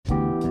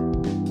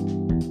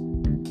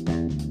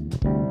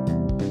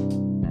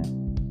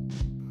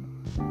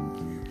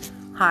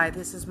Hi,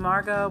 this is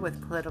Margot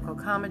with Political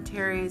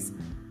Commentaries.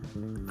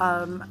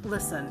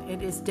 Listen,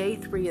 it is day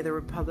 3 of the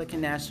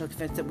Republican National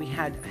Convention that we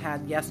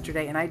had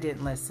yesterday, and I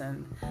didn't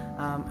listen.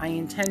 I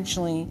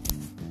intentionally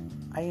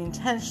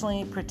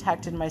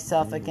protected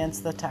myself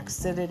against the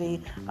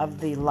toxicity of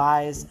the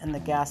lies and the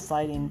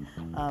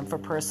gaslighting for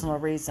personal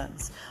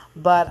reasons.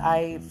 But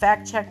I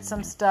fact-checked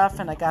some stuff,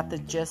 and I got the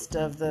gist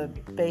of the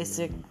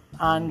basic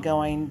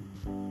ongoing,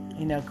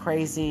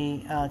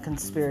 crazy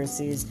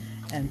conspiracies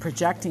and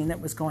projecting that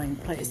was going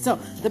place. So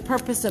the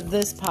purpose of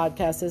this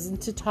podcast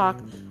isn't to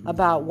talk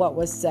about what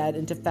was said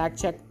and to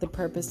fact check. The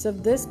purpose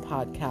of this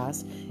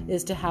podcast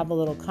is to have a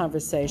little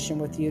conversation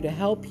with you to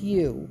help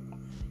you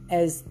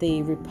as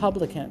the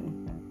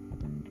Republican,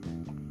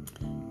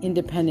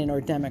 Independent,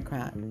 or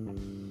Democrat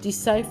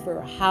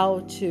decipher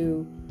how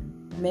to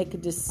make a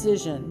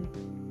decision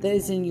that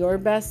is in your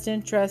best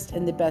interest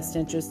and the best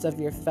interest of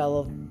your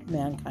fellow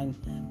mankind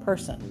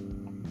person,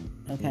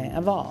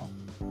 of all.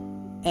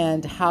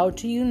 And how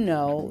do you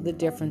know the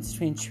difference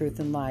between truth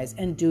and lies?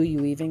 And do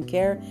you even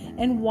care?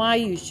 And why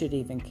you should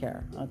even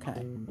care?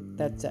 Okay,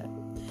 that's it.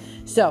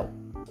 So,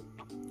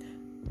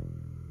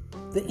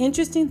 the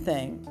interesting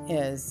thing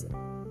is,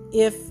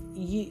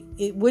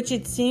 which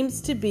it seems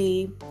to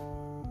be,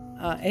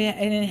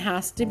 and it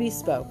has to be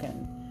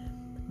spoken,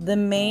 the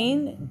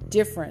main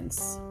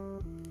difference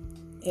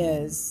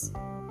is,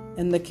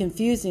 and the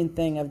confusing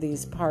thing of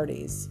these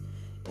parties,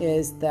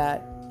 is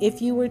that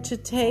if you were to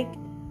take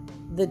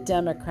the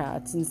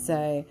Democrats and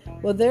say,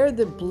 well, they're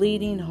the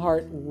bleeding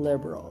heart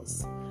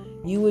liberals,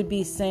 you would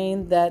be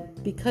saying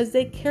that because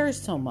they care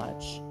so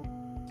much,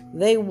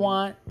 they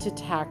want to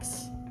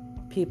tax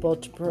people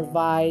to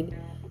provide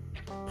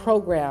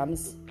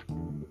programs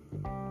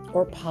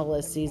or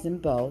policies in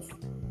both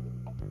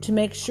to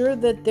make sure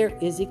that there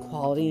is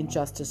equality and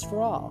justice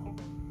for all.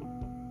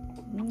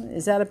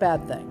 Is that a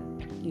bad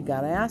thing? You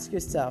got to ask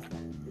yourself,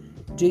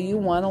 do you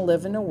want to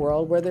live in a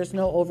world where there's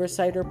no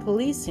oversight or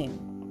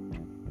policing?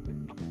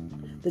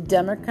 The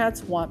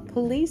Democrats want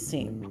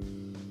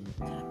policing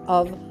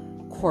of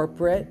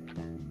corporate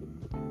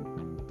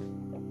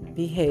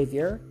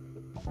behavior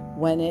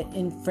when it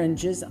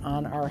infringes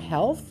on our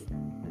health,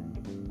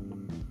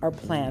 our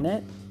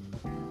planet,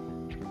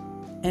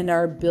 and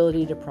our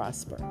ability to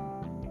prosper.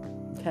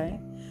 Okay?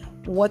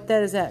 What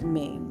does that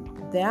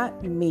mean?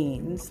 That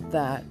means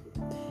that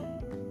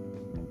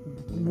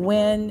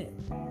when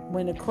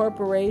a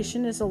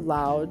corporation is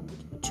allowed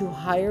to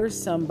hire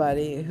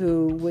somebody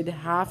who would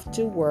have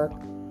to work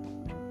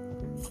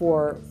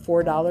for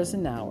 $4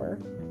 an hour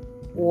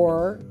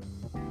or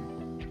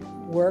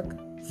work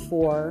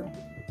for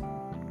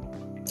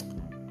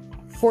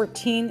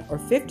 $14 or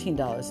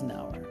 $15 an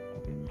hour,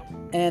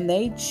 and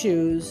they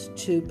choose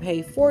to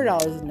pay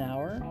 $4 an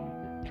hour,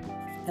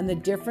 and the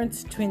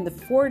difference between the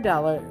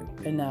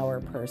 $4 an hour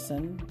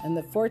person and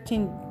the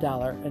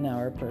 $14 an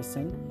hour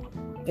person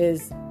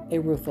is a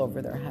roof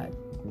over their head.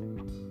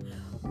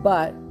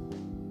 But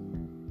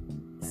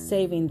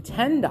saving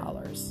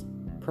 $10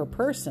 per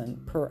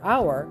person per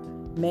hour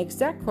makes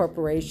that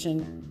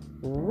corporation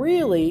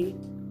really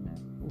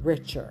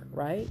richer,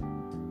 right?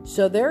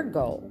 So their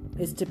goal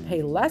is to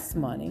pay less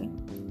money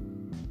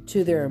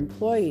to their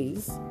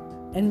employees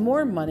and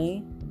more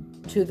money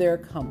to their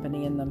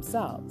company and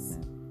themselves.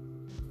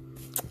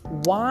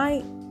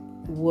 Why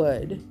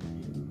would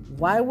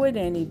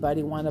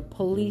anybody want to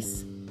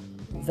police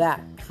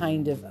that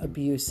kind of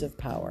abuse of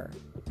power?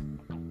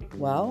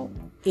 Well,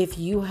 if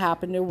you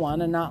happen to want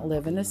to not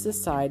live in a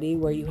society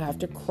where you have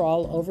to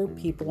crawl over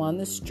people on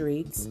the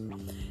streets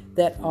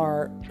that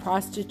are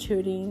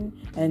prostituting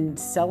and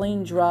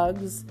selling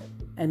drugs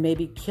and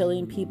maybe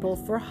killing people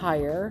for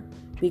hire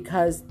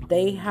because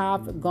they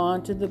have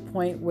gone to the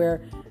point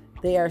where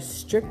they are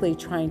strictly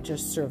trying to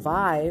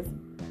survive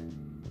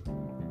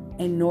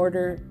in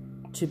order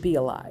to be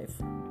alive.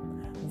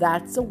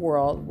 That's a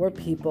world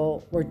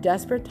where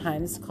desperate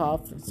times call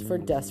for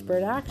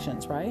desperate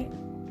actions, right?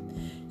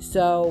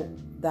 So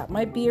that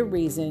might be a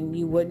reason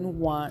you wouldn't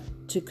want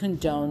to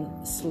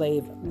condone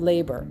slave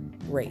labor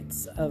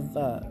rates of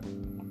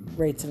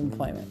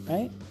employment,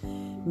 right?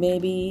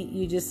 Maybe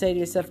you just say to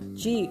yourself,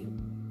 gee,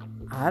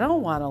 I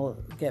don't want to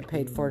get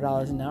paid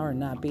 $4 an hour and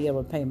not be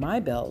able to pay my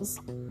bills.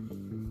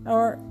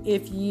 Or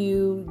if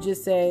you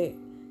just say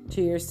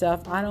to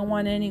yourself, I don't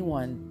want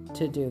anyone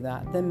to do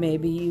that, then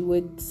maybe you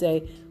would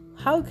say,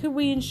 how could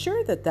we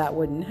ensure that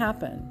wouldn't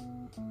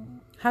happen?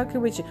 How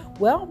could we?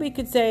 Well, we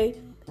could say,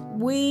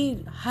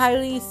 we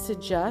highly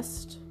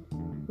suggest,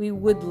 we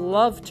would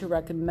love to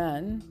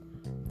recommend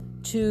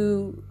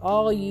to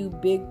all you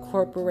big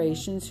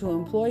corporations who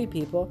employ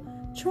people,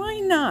 try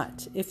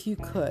not, if you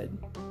could,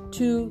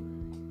 to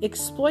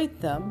exploit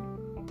them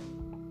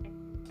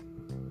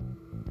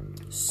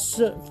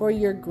for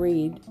your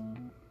greed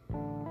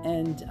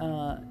and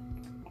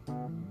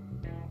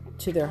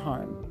to their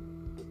harm.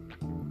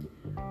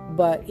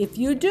 But if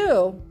you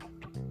do,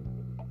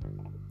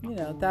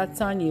 that's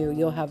on you.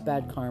 You'll have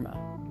bad karma.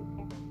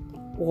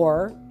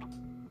 Or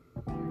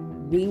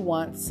we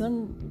want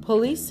some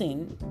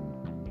policing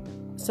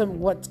some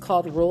what's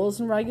called rules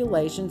and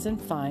regulations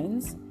and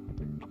fines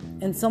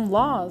and some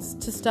laws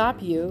to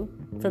stop you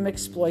from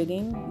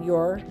exploiting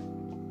your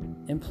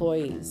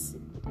employees.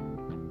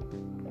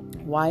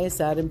 Why is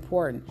that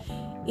important?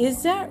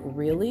 Is that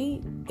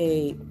really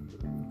a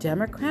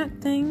Democrat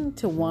thing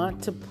to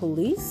want to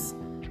police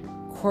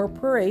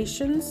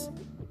corporations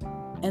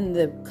and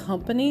the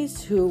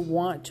companies who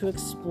want to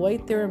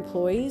exploit their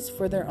employees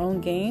for their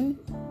own gain?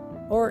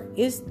 Or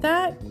is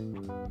that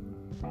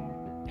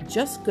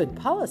just good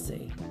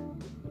policy?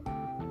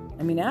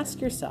 I mean,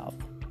 ask yourself.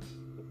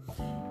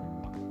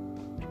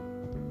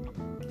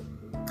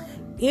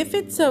 If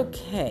it's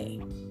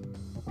okay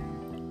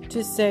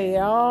to say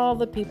all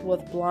the people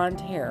with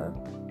blonde hair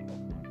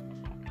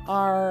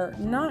are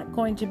not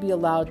going to be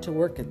allowed to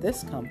work at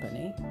this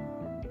company,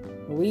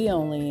 we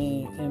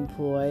only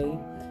employ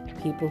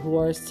people who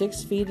are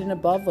 6 feet and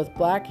above with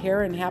black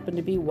hair and happen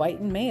to be white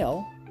and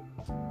male,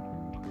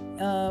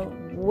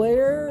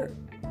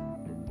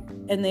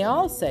 and they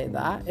all say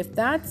that, if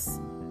that's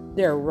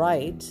their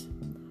right,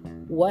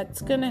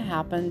 what's going to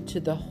happen to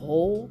the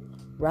whole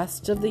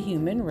rest of the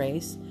human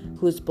race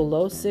who's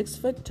below 6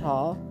 foot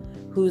tall,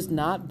 who's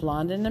not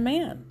blonde and a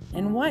man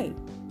and white?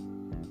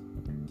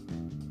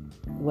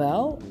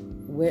 Well,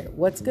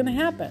 what's going to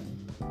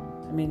happen?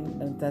 I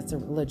mean, that's a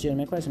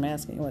legitimate question. I'm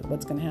asking you,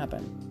 what's going to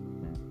happen?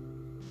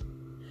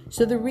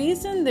 So the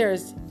reason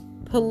there's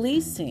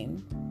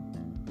policing,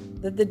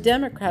 that the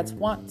Democrats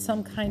want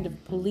some kind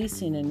of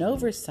policing and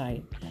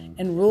oversight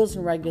and rules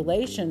and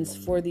regulations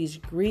for these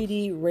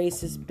greedy,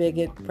 racist,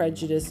 bigot,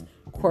 prejudiced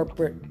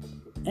corporate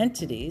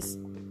entities,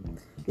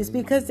 is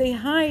because they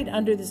hide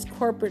under this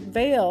corporate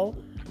veil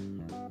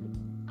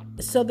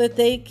so that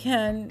they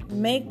can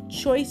make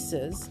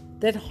choices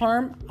that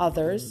harm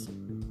others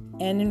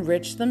and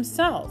enrich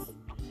themselves.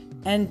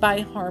 And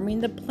by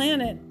harming the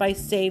planet, by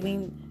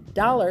saving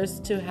dollars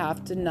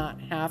to not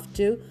have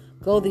to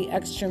go the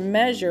extra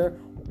measure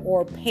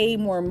or pay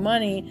more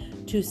money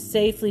to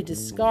safely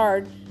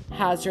discard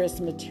hazardous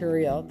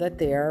material that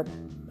they are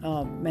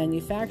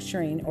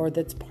manufacturing or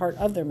that's part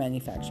of their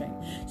manufacturing.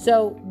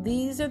 So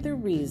these are the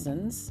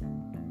reasons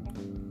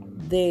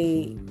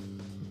the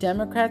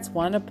Democrats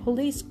want to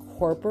police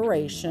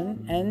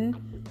corporation and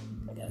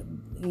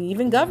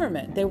even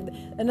government.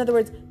 In other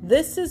words,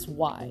 this is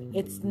why.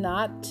 It's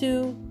not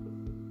to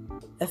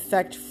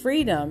affect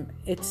freedom,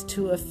 it's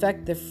to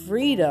affect the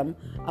freedom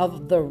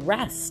of the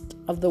rest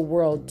of the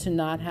world to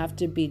not have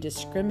to be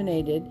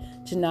discriminated,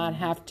 to not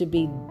have to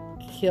be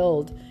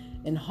killed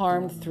and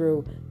harmed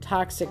through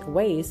toxic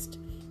waste,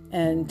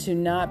 and to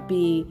not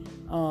be,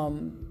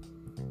 to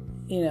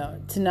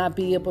not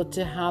be able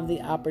to have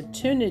the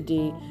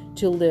opportunity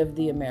to live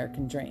the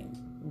American dream.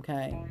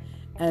 Okay,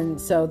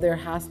 and so there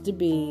has to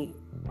be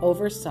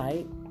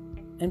oversight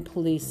and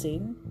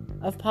policing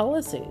of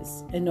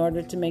policies in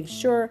order to make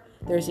sure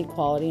there's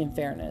equality and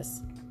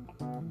fairness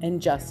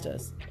and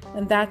justice.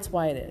 And that's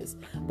why it is.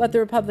 But the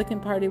Republican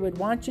Party would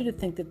want you to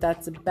think that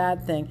that's a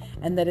bad thing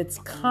and that it's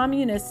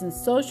communist and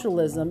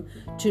socialism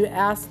to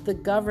ask the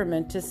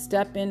government to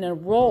step in a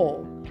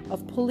role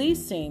of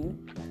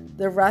policing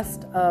the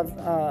rest of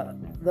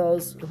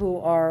those who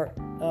are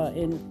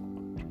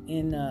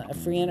in a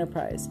free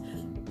enterprise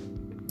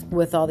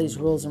with all these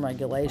rules and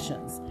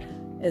regulations.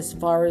 As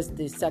far as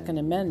the Second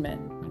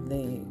Amendment,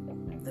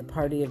 the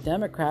Party of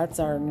Democrats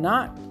are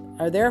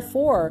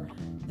therefore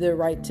the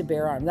right to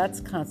bear arms. That's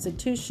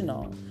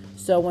constitutional.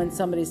 So when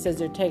somebody says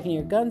they're taking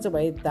your guns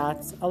away,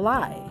 that's a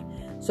lie.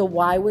 So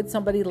why would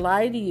somebody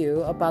lie to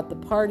you about the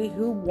party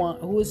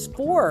who is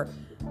for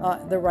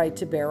the right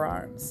to bear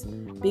arms?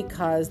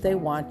 Because they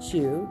want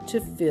you to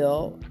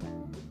feel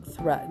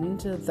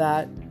threatened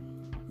that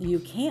you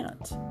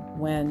can't,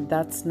 when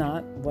that's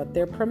not what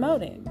they're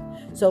promoting.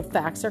 So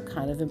facts are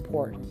kind of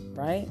important,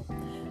 right?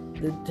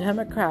 The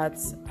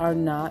Democrats are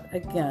not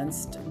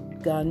against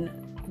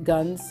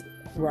guns,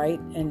 right,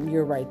 and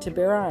your right to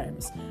bear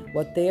arms.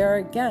 What they are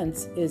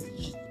against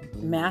is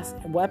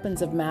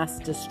weapons of mass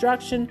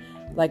destruction,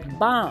 like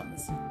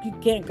bombs. You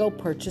can't go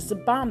purchase a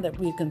bomb that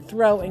you can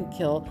throw and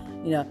kill,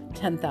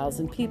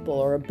 10,000 people,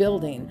 or a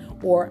building,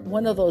 or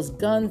one of those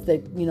guns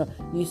that,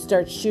 you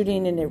start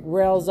shooting and it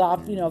rails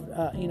off,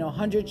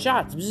 100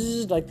 shots,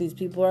 like these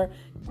people are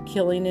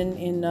killing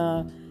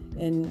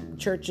in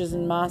churches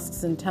and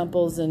mosques and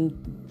temples and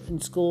in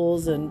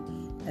schools and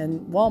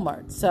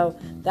Walmart. So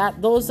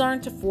those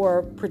aren't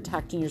for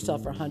protecting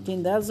yourself or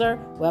hunting. Those are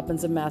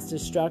weapons of mass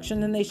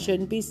destruction, and they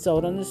shouldn't be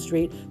sold on the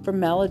street for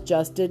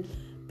maladjusted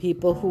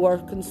people who are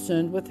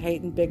consumed with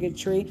hate and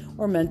bigotry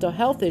or mental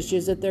health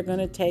issues that they're going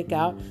to take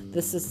out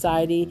the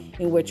society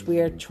in which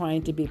we are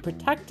trying to be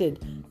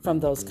protected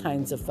from those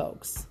kinds of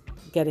folks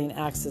getting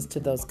access to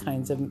those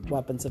kinds of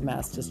weapons of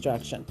mass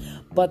destruction.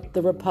 But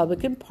the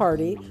Republican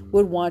Party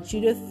would want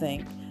you to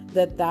think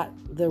that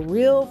the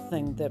real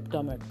thing that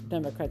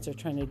Democrats are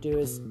trying to do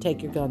is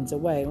take your guns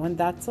away, when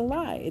that's a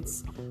lie.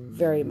 It's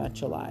very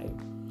much a lie.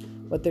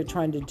 What they're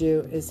trying to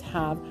do is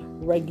have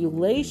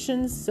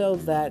regulations so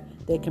that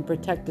they can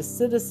protect the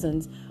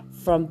citizens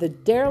from the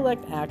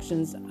derelict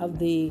actions of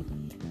the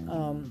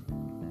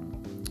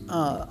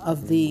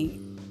of the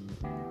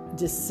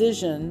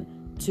decision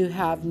to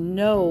have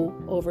no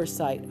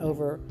oversight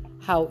over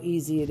how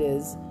easy it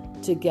is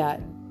to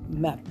get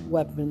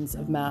weapons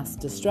of mass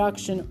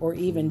destruction or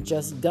even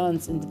just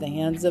guns into the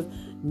hands of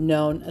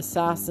known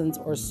assassins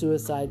or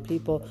suicide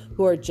people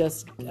who are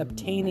just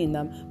obtaining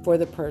them for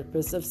the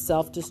purpose of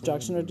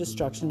self-destruction or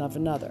destruction of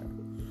another.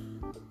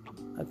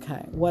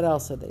 Okay, what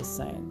else are they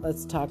saying?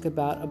 Let's talk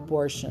about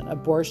abortion.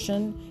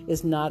 Abortion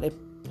is not a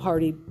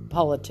party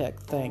politic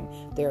thing.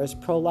 There is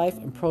pro-life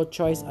and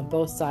pro-choice on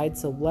both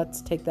sides, so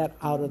let's take that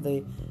out of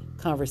the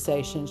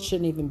conversation. It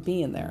shouldn't even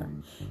be in there,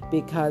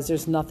 because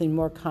there's nothing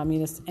more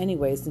communist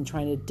anyways than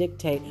trying to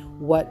dictate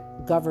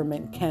what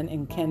government can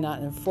and cannot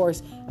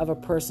enforce of a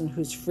person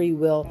whose free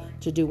will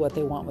to do what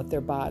they want with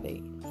their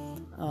body.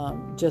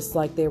 Just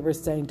like they were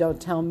saying, don't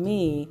tell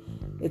me.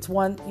 It's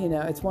one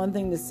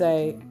thing to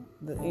say,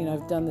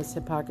 I've done this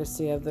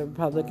hypocrisy of the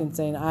Republicans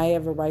saying, I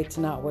have a right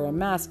to not wear a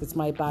mask. It's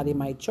my body,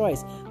 my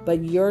choice.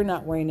 But you're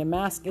not wearing a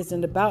mask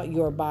isn't about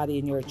your body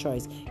and your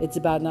choice. It's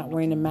about not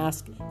wearing a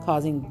mask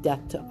causing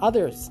death to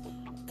others,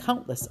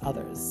 countless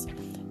others,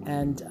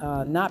 and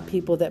not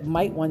people that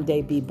might one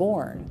day be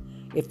born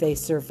if they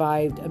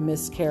survived a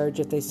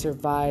miscarriage, if they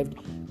survived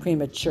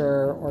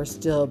premature or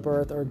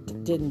stillbirth or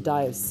didn't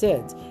die of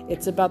SIDS.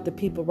 It's about the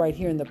people right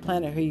here on the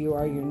planet who you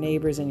are, your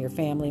neighbors and your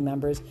family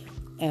members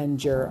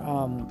and your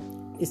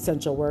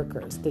essential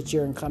workers that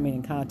you're coming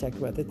in contact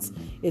with.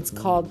 It's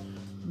called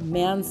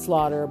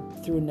manslaughter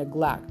through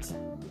neglect,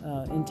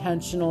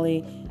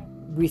 intentionally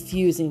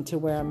refusing to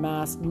wear a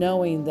mask,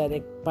 knowing that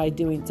it, by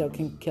doing so,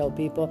 can kill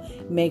people,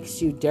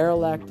 makes you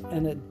derelict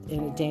and a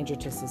danger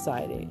to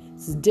society.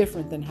 This is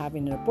different than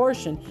having an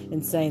abortion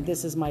and saying,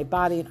 this is my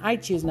body and I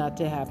choose not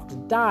to have to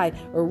die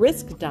or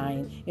risk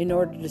dying in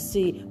order to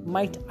see,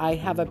 might I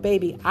have a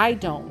baby I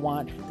don't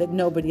want that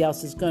nobody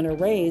else is going to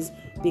raise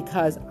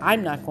because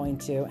I'm not going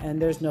to, and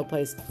there's no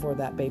place for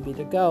that baby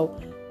to go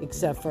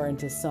except for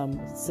into some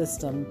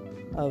system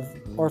of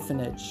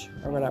orphanage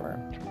or whatever.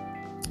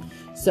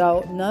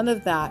 So none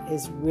of that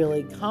is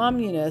really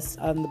communist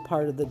on the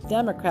part of the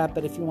Democrat,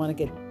 but if you want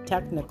to get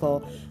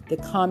technical, the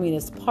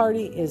Communist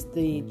Party is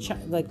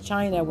like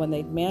China, when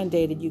they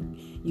mandated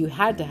you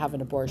had to have an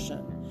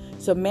abortion.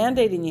 So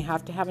mandating you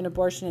have to have an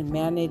abortion and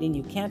mandating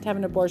you can't have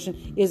an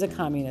abortion is a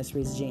communist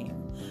regime.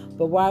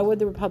 But why would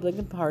the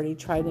Republican Party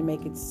try to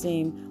make it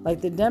seem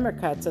like the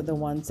Democrats are the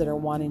ones that are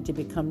wanting to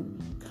become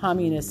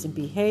communist in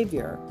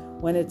behavior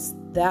when it's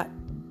that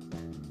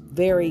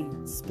very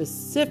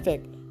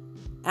specific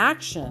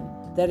action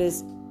that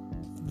is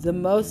the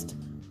most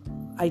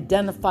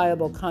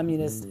identifiable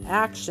communist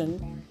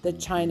action that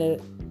China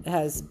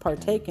has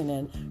partaken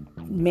in,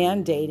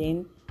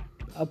 mandating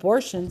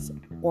abortions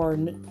or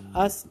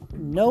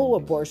no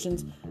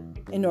abortions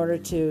in order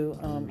to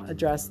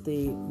address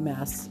the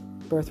mass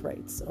birth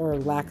rates or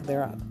lack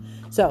thereof.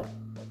 So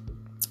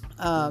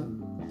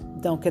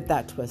don't get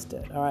that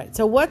twisted. All right.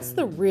 So what's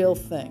the real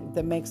thing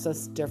that makes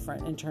us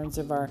different in terms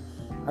of our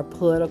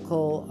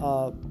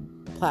political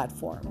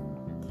platform?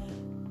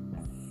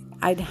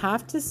 I'd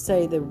have to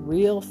say the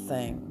real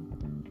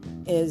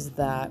thing is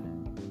that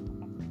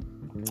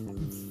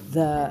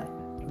the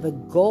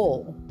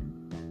goal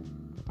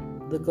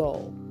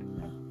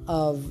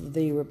of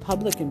the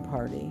Republican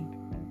Party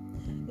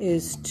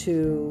is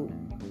to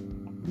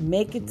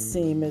make it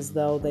seem as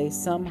though they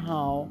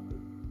somehow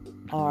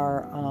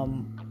are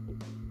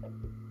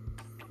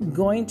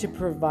going to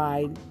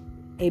provide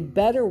a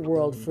better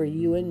world for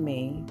you and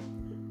me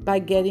by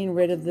getting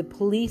rid of the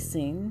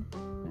policing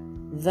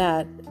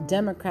that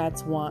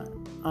Democrats want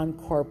on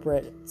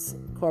corporations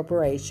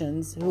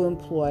who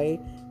employ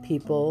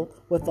people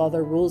with all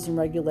their rules and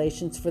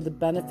regulations for the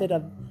benefit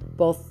of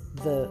both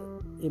the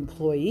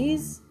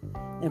employees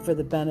and for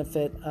the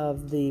benefit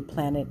of the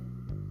planet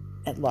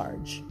at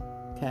large.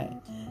 Okay.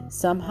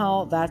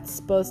 Somehow that's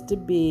supposed to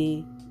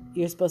be,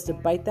 you're supposed to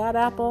bite that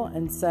apple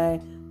and say,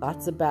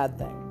 that's a bad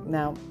thing.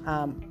 Now,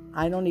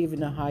 I don't even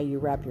know how you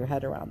wrap your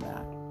head around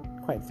that,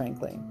 quite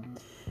frankly.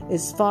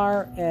 As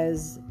far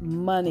as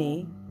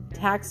money,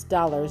 tax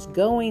dollars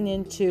going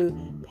into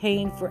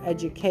paying for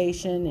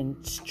education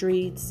and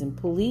streets and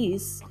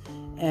police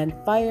and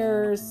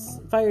fire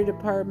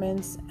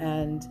departments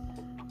and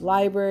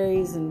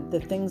libraries and the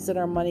things that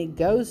our money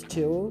goes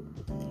to,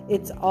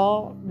 it's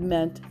all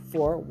meant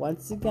for,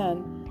 once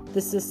again,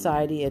 the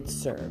society it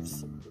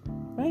serves,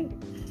 right?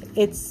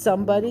 It's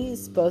somebody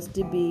supposed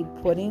to be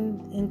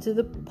putting into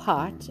the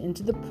pot,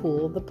 into the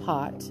pool, the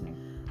pot,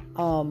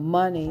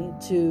 money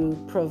to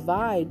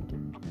provide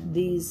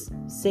these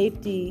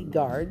safety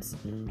guards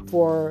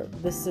for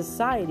the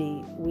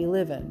society we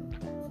live in.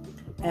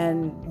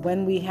 And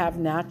when we have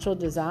natural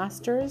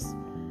disasters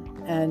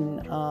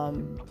and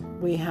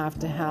we have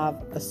to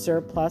have a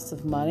surplus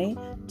of money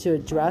to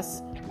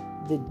address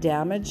the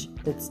damage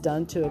that's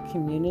done to a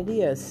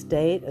community, a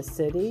state, a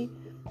city,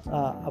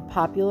 a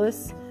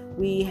populace,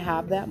 we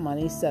have that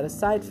money set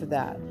aside for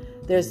that.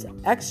 There's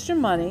extra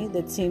money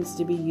that seems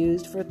to be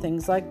used for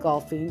things like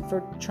golfing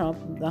for Trump,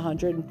 the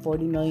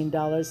 $140 million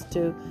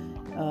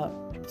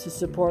to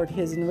support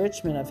his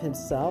enrichment of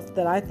himself,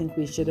 that I think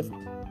we should have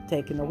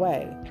taken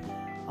away.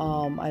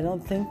 I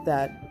don't think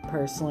that,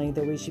 personally,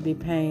 that we should be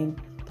paying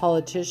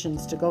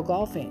politicians to go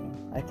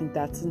golfing. I think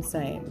that's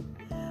insane.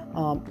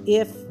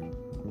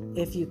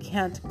 If you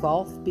can't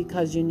golf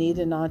because you need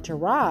an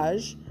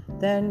entourage,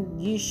 then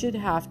you should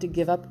have to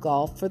give up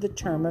golf for the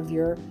term of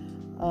your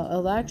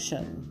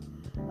election.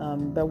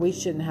 But we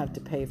shouldn't have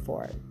to pay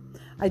for it.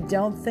 I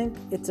don't think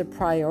it's a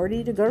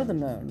priority to go to the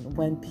moon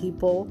when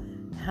people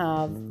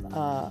have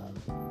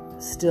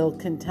still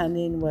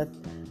contending with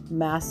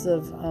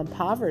massive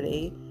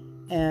poverty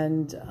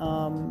and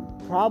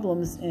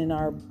problems in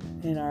our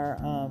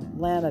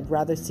land. I'd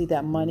rather see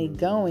that money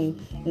going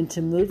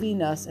into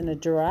moving us in a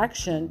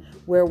direction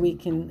where we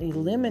can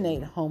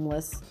eliminate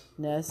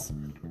homelessness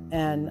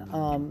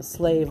and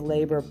slave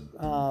labor,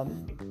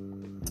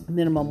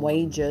 minimum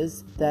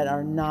wages that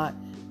are not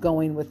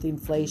going with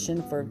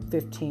inflation for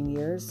 15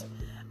 years.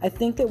 I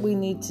think that we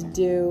need to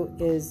do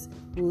is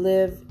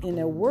live in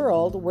a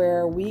world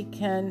where we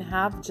can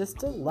have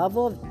just a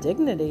level of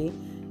dignity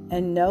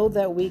and know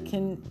that we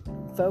can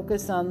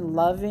focus on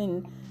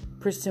loving,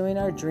 pursuing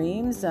our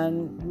dreams,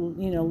 and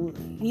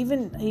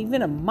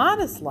even a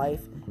modest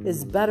life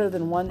is better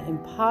than one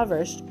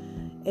impoverished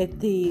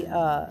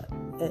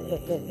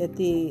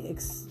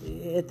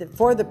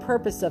for the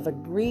purpose of a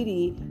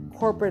greedy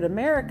corporate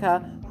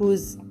America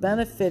who's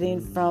benefiting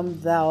from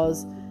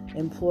those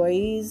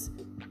employees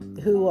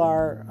who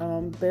are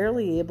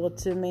barely able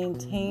to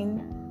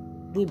maintain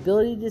the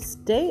ability to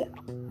stay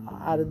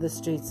out of the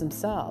streets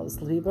themselves.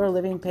 People are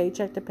living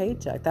paycheck to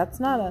paycheck. That's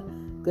not a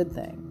good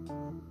thing.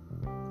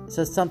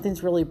 So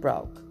something's really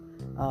broke.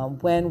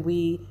 When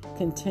we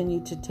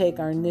continue to take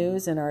our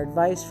news and our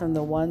advice from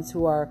the ones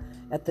who are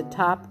at the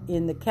top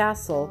in the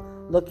castle,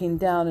 looking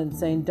down and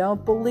saying,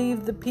 don't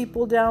believe the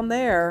people down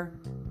there.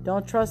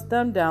 Don't trust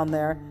them down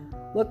there.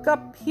 Look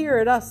up here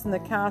at us in the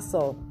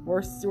castle.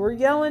 We're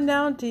yelling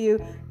down to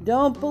you.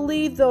 Don't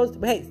believe those.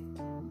 Hey,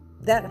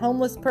 that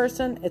homeless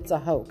person, it's a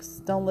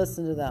hoax. Don't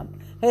listen to them.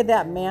 Hey,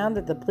 that man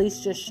that the police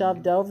just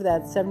shoved over,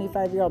 that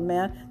 75-year-old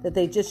man that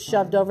they just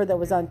shoved over that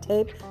was on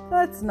tape,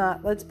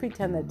 let's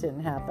pretend that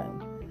didn't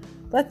happen.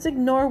 Let's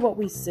ignore what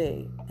we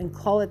see and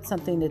call it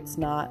something it's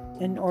not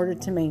in order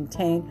to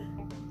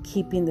maintain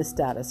keeping the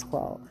status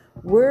quo.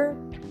 We're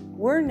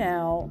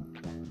now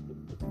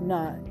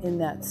not in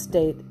that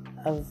state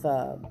of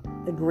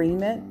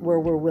agreement where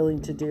we're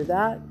willing to do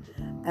that.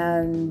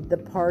 And the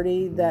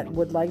party that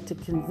would like to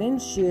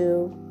convince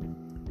you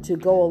to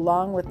go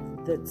along with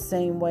the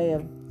same way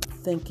of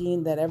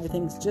thinking that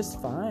everything's just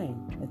fine,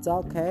 it's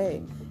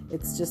okay,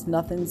 it's just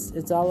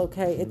it's all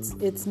okay,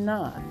 it's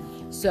not.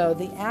 So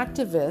the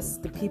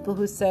activists, the people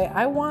who say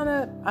I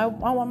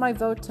want my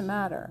vote to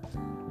matter,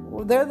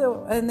 well, they're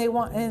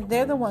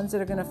the ones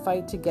that are going to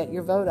fight to get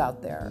your vote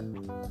out there.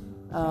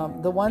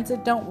 The ones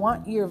that don't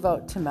want your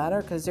vote to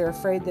matter because they're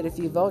afraid that if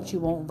you vote, you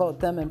won't vote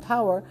them in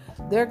power,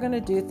 they're going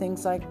to do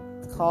things like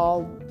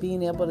call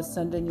being able to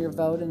send in your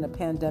vote in a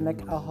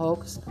pandemic a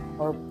hoax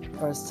or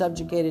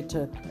subjugated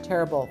to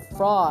terrible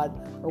fraud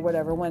or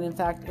whatever, when in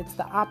fact it's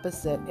the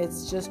opposite.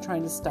 It's just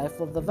trying to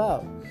stifle the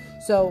vote.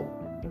 So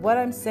what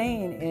I'm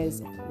saying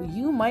is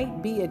you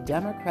might be a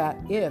Democrat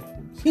if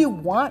you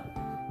want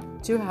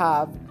to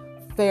have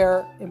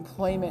fair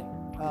employment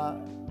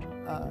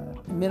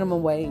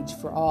minimum wage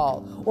for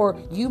all. Or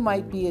you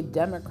might be a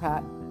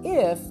Democrat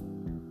if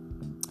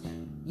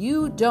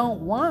you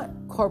don't want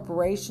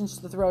corporations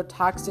to throw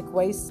toxic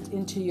waste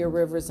into your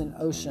rivers and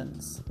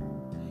oceans.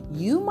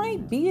 You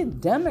might be a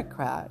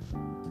Democrat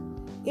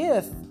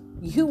if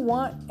you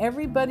want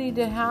everybody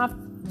to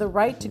have the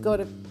right to go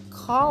to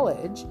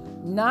college,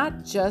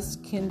 not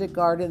just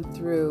kindergarten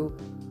through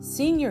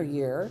senior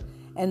year,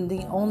 and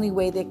the only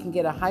way they can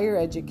get a higher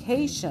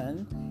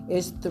education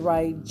is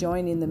by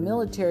joining the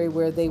military,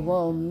 where they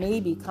will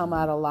maybe come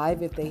out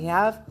alive if they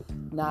have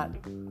not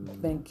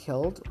been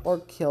killed or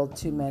killed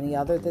too many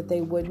other that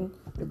they wouldn't.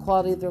 The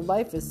quality of their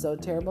life is so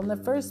terrible in the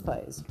first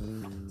place.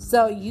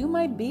 So you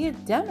might be a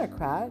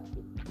Democrat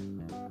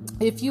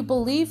if you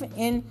believe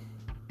in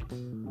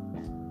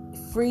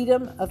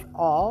freedom of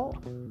all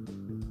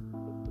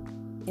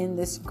in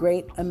this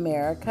great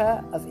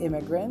America of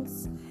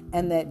immigrants,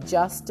 and that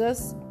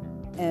justice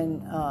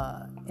and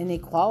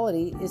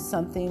inequality is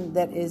something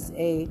that is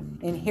a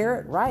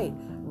inherent right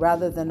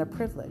rather than a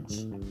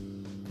privilege.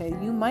 Okay,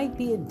 you might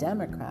be a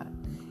Democrat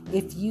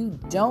if you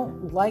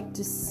don't like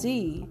to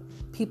see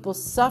people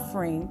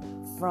suffering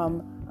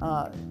from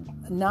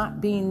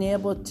not being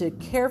able to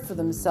care for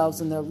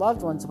themselves and their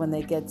loved ones when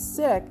they get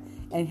sick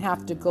and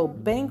have to go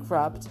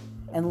bankrupt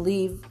and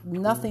leave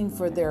nothing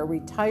for their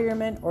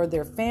retirement or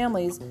their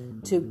families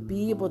to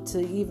be able to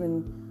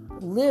even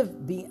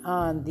live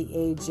beyond the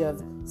age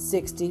of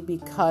 60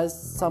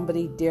 because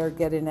somebody dared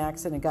get in an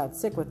accident and got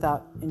sick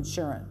without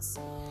insurance.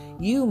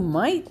 You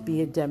might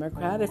be a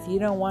Democrat if you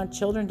don't want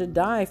children to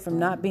die from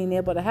not being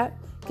able to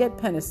get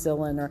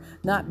penicillin, or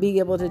not be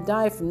able to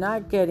die from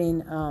not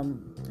getting,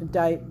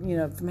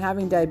 from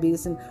having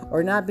diabetes,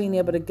 or not being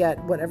able to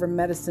get whatever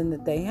medicine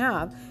that they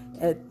have,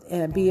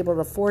 and be able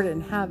to afford it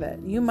and have it.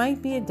 You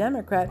might be a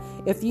Democrat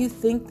if you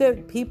think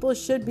that people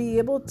should be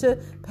able to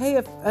pay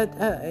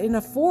and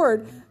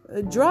afford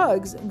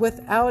drugs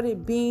without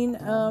it being,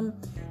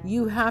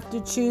 you have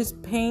to choose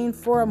paying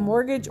for a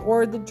mortgage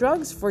or the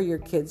drugs for your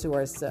kids who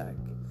are sick.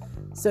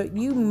 So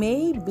you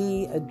may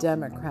be a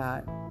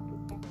Democrat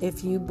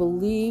if you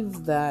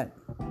believe that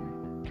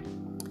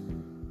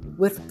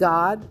with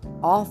God,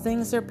 all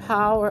things are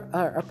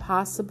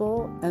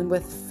possible, and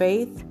with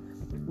faith,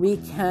 we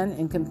can,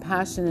 in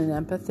compassion and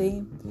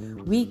empathy,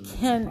 we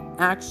can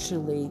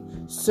actually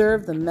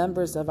serve the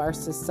members of our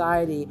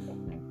society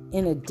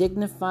in a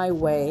dignified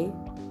way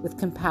with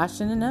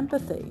compassion and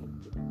empathy.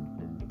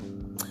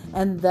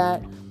 And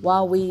that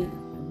while we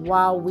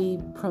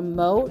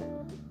promote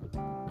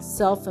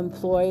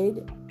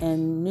self-employed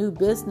and new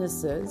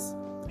businesses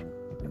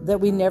that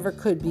we never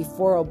could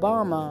before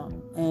Obama,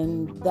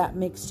 and that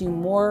makes you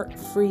more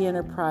free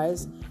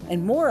enterprise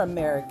and more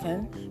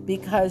American,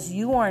 because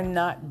you are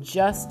not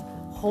just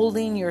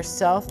holding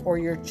yourself or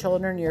your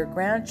children, your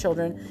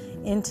grandchildren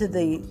into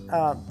the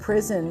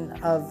prison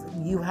of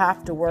you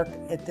have to work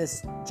at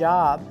this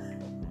job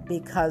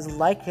because,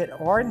 like it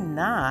or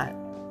not,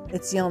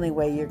 it's the only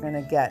way you're going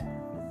to get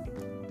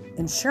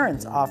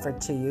insurance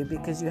offered to you,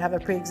 because you have a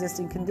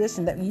pre-existing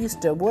condition that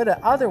would have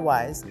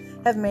otherwise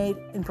have made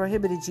and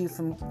prohibited you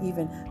from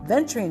even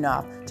venturing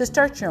off to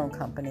start your own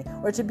company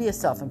or to be a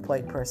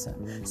self-employed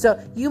person. So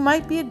you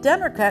might be a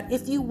Democrat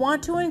if you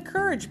want to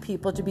encourage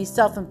people to be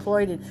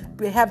self-employed and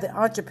have the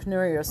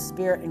entrepreneurial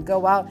spirit and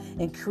go out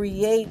and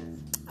create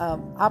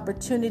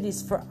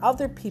opportunities for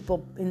other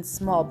people in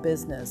small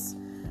business,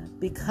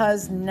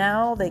 because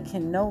now they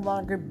can no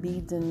longer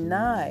be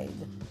denied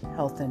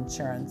health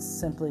insurance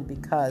simply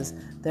because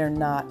they're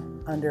not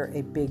under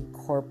a big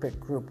corporate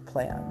group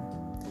plan.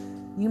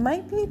 You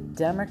might be a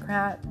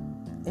Democrat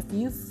if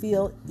you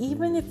feel,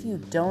 even if you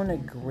don't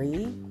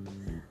agree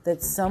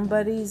that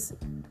somebody's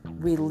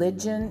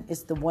religion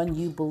is the one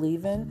you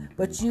believe in,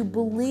 but you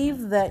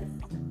believe that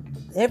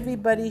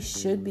everybody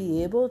should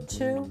be able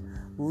to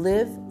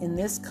live in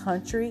this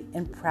country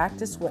and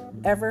practice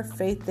whatever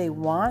faith they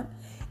want,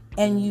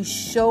 and you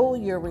show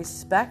your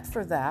respect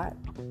for that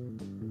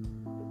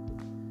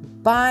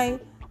by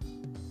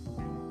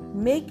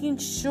making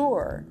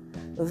sure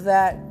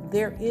that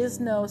there is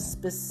no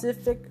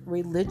specific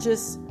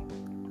religious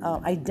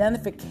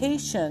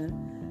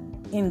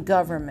identification in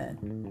government.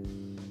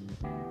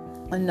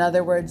 In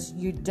other words,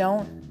 you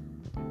don't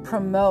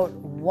promote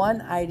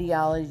one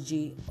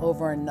ideology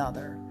over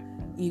another.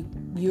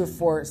 You're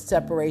for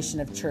separation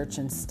of church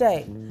and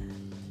state.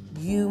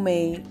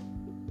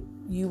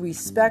 You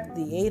respect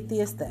the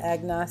atheist, the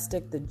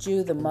agnostic, the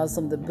Jew, the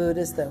Muslim, the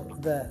Buddhist,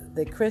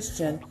 the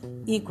Christian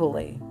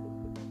equally.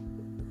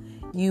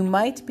 You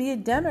might be a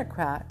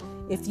Democrat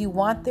if you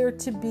want there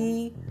to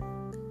be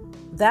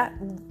that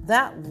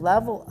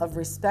level of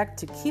respect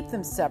to keep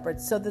them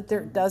separate, so that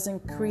there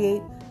doesn't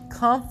create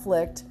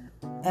conflict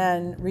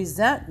and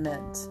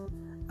resentment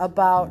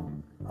about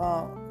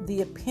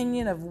the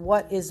opinion of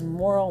what is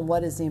moral and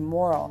what is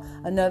immoral.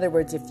 In other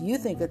words, if you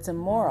think it's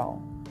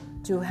immoral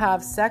to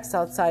have sex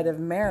outside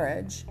of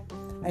marriage,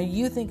 and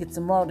you think it's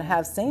immoral to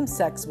have same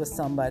sex with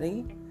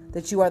somebody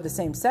that you are the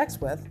same sex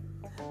with,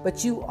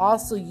 but you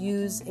also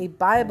use a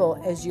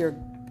Bible as your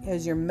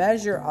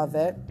measure of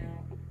it,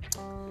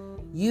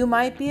 you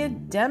might be a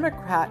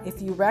Democrat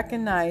if you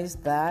recognize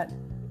that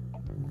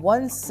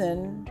one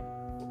sin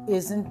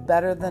isn't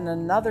better than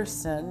another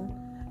sin.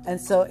 And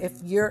so if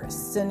you're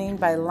sinning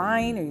by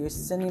lying, or you're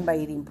sinning by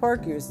eating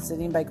pork, you're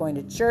sinning by going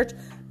to church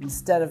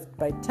instead of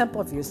by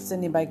temple, if you're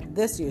sinning by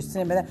this, you're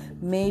sinning by that,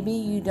 maybe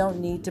you don't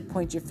need to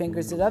point your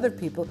fingers at other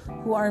people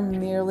who are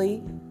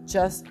merely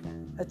just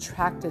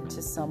attracted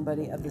to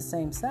somebody of the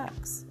same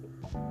sex.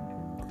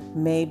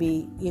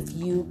 Maybe if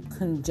you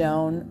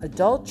condone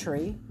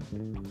adultery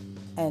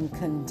and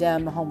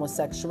condemn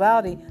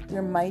homosexuality,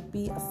 there might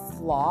be a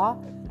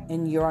flaw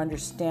in your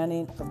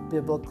understanding of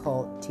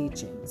biblical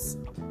teachings.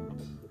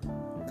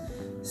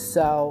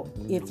 So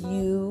if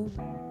you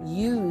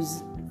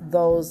use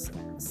those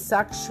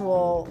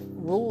sexual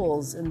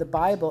rules in the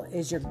Bible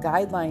as your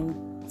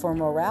guideline for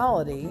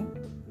morality,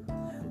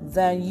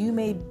 then you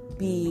may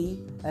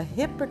be a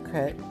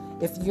hypocrite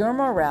if your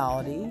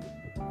morality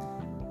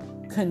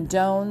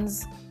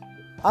condones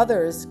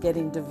others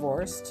getting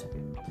divorced,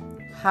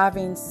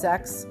 having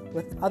sex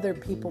with other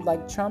people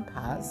like Trump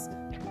has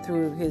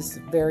through his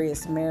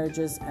various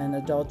marriages and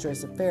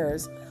adulterous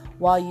affairs,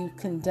 while you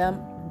condemn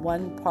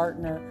one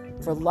partner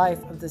for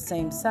life of the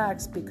same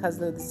sex because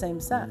they're the same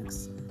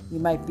sex. You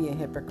might be a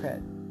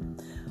hypocrite.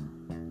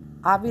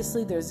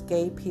 Obviously, there's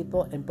gay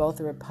people in both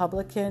the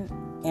Republican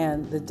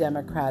and the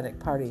Democratic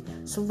Party.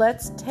 So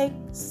let's take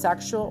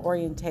sexual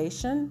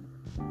orientation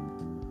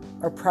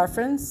or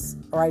preference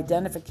or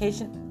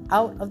identification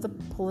out of the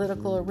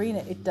political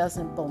arena. It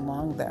doesn't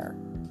belong there,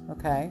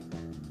 okay?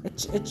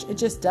 It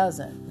just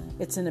doesn't.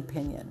 It's an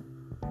opinion.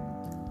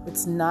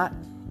 It's not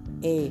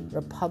a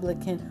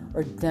Republican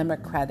or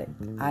Democratic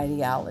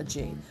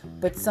ideology,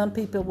 but some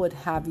people would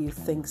have you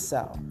think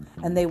so.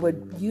 And they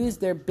would use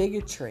their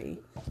bigotry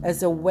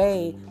as a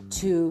way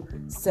to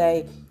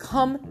say,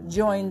 come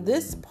join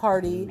this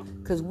party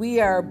because we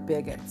are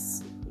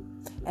bigots.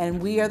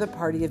 And we are the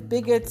party of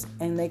bigots,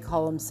 and they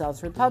call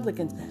themselves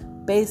Republicans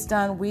based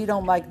on we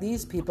don't like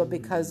these people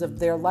because of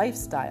their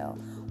lifestyle.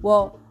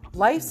 Well,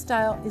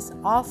 lifestyle is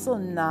also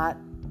not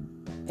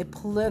a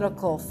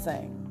political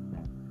thing,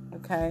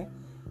 okay?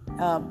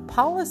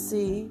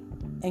 Policy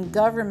and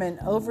government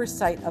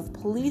oversight of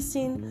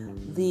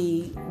policing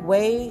the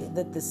way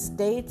that the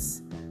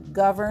states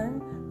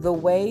govern, the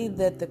way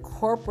that the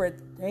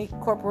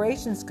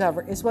corporations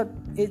govern, is what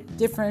it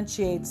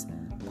differentiates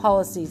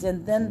policies.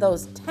 And then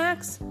those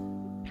tax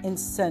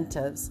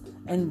incentives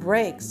and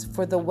breaks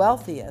for the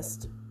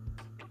wealthiest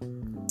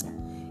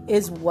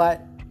is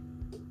what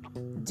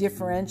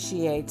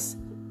differentiates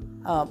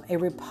a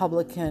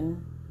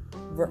Republican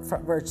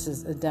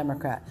versus a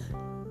Democrat.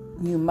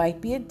 You might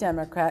be a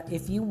Democrat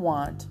if you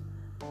want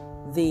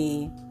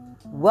the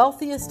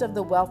wealthiest of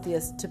the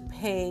wealthiest to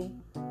pay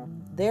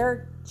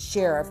their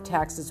share of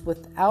taxes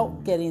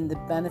without getting the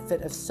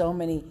benefit of so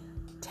many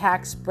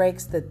tax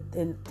breaks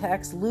and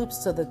tax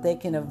loops so that they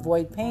can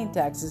avoid paying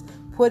taxes,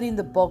 putting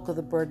the bulk of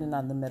the burden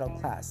on the middle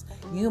class.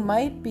 You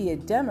might be a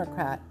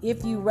Democrat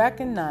if you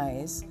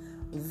recognize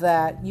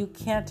that you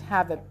can't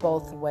have it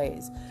both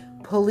ways.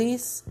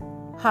 Police,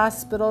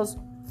 hospitals,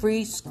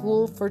 free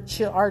school for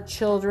our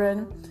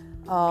children,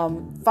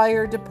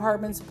 fire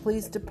departments,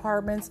 police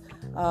departments,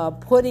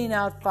 putting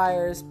out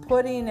fires,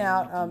 putting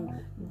out,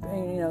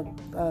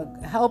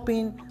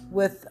 helping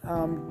with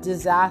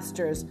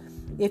disasters.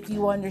 If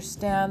you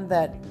understand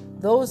that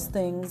those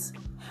things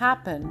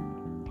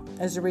happen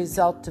as a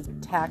result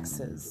of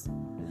taxes,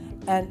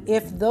 and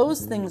if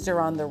those things are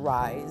on the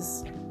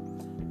rise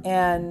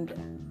and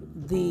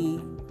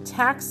the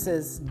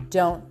taxes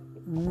don't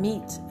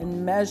meet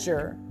and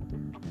measure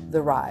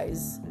the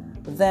rise,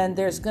 then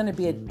there's going to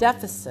be a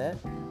deficit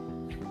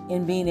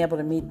in being able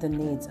to meet the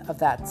needs of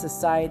that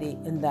society,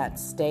 in that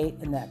state,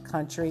 in that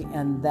country,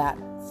 and that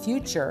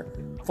future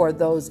for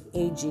those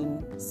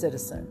aging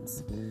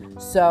citizens.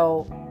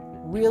 So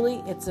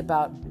really, it's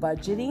about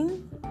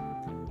budgeting,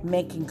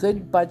 making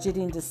good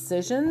budgeting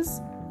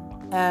decisions,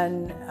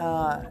 and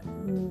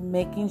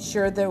making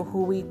sure that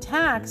who we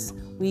tax,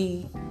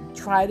 we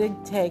try to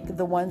take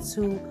the ones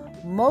who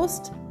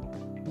most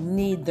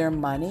need their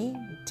money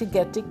to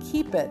get to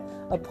keep it,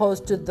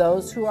 opposed to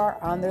those who are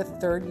on their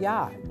third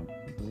yacht,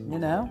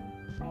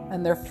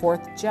 and their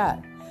fourth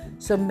jet.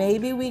 So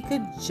maybe we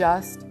could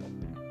just,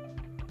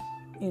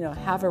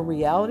 have a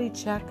reality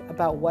check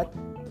about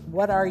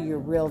what are your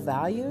real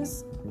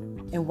values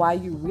and why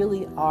you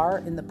really are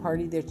in the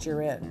party that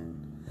you're in.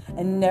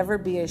 And never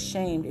be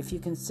ashamed if you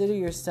consider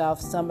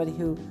yourself somebody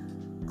who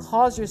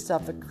calls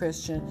yourself a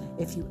Christian,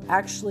 if you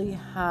actually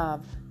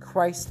have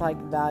Christ-like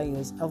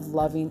values of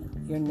loving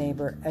your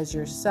neighbor as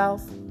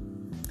yourself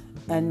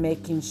and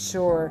making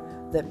sure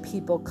that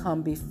people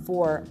come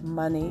before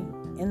money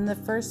in the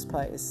first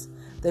place,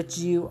 that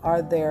you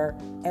are there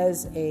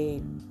as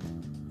a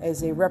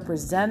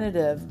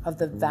representative of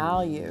the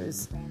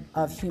values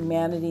of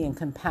humanity and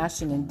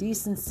compassion and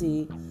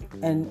decency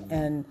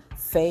and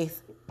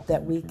faith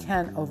that we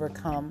can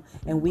overcome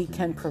and we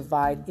can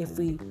provide if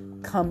we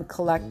come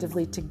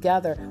collectively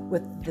together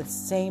with the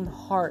same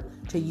heart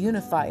to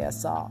unify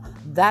us all.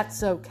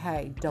 That's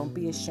okay. Don't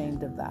be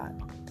ashamed of that.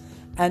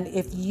 And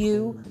if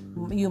you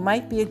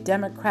might be a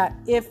Democrat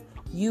if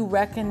you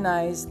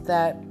recognize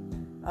that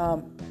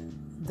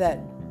that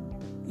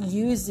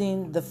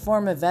using the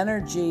form of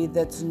energy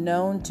that's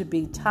known to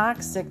be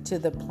toxic to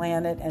the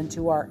planet and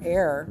to our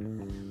air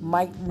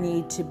might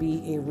need to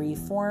be a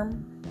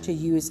reform to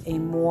use a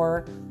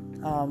more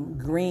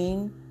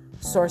green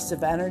source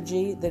of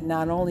energy that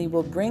not only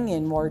will bring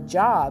in more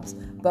jobs,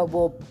 but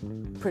will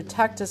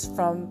protect us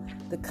from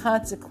the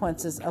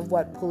consequences of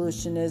what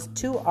pollution is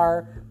to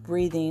our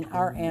breathing,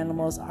 our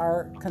animals,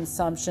 our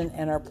consumption,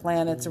 and our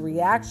planet's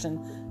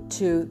reaction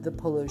to the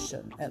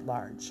pollution at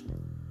large.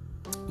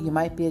 You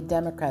might be a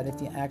Democrat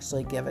if you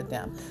actually give a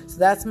damn. So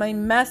that's my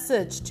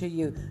message to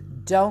you.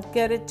 Don't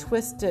get it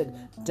twisted.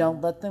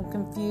 Don't let them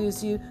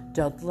confuse you.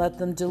 Don't let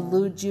them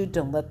delude you.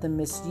 Don't let them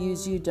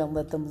misuse you. Don't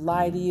let them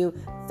lie to you.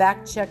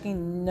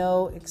 Fact-checking,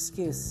 no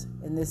excuse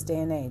in this day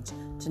and age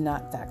to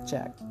not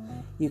fact-check.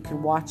 You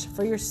can watch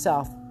for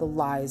yourself the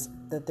lies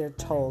that they're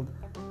told.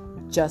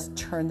 Just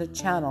turn the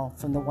channel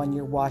from the one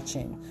you're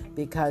watching,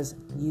 because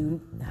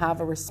you have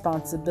a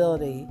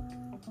responsibility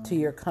to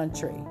your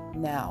country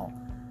now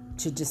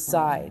to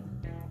decide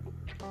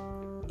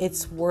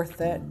it's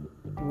worth it,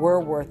 we're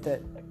worth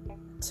it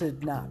to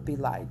not be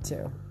lied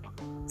to.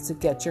 So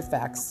get your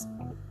facts,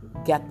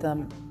 get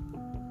them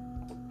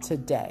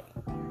today,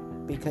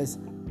 because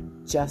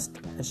just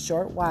a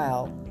short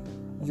while,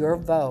 your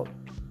vote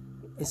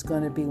is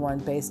going to be one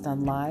based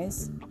on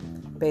lies,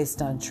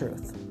 based on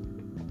truth.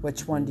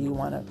 Which one do you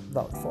want to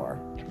vote for?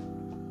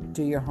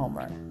 Do your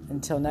homework.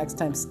 Until next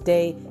time,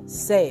 stay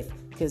safe.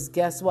 Because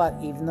guess what?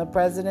 Even though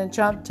President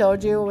Trump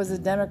told you it was a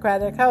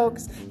Democratic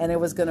hoax and it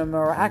was going to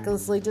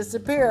miraculously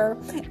disappear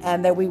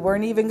and that we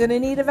weren't even going to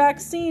need a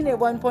vaccine at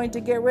one point to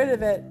get rid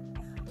of it,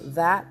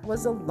 that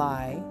was a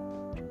lie.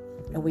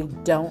 And we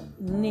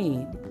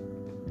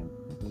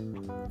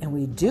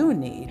do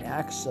need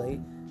actually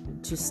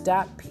to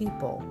stop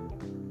people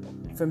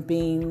from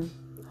being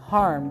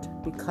harmed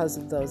because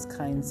of those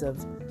kinds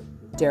of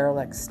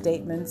derelict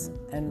statements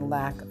and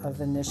lack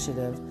of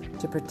initiative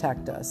to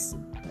protect us.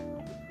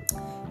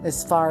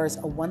 As far as,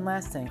 one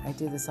last thing, I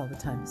do this all the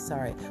time,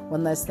 sorry.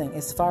 One last thing,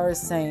 as far as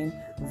saying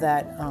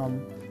that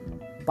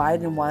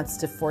Biden wants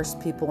to force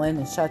people in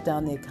and shut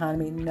down the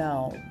economy,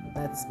 no,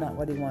 that's not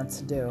what he wants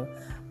to do.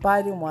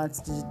 Biden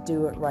wants to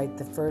do it right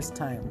the first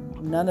time.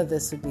 None of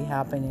this would be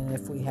happening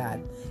if we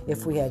had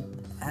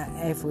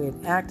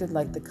acted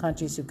like the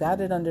countries who got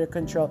it under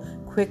control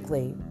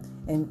quickly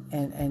and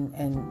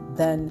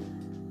then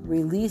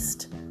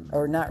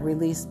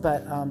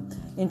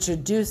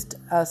introduced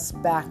us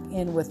back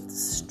in with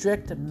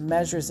strict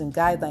measures and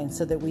guidelines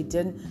so that we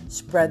didn't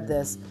spread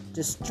this,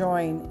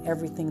 destroying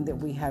everything that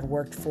we had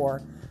worked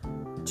for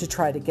to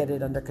try to get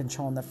it under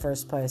control in the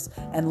first place.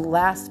 And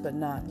last but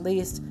not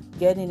least,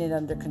 getting it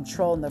under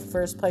control in the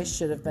first place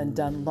should have been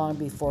done long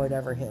before it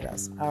ever hit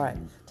us. All right.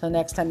 Till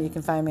next time, you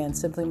can find me on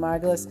Simply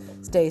Marvelous.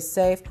 Stay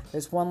safe.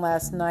 There's one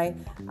last night.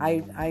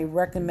 I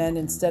recommend,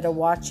 instead of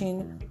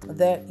watching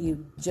that,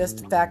 you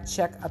just fact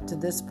check up to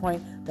this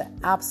point the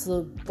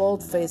absolute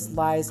bold-faced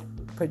lies,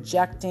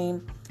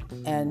 projecting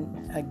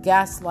and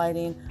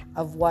gaslighting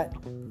of what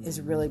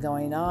is really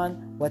going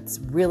on, what's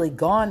really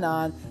gone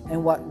on,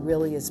 and what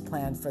really is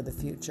planned for the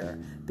future.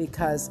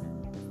 Because,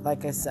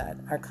 like I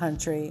said, our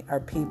country,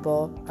 our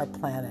people, our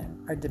planet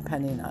are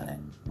depending on it.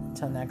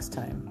 Until next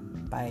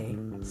time, bye.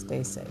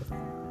 Stay safe.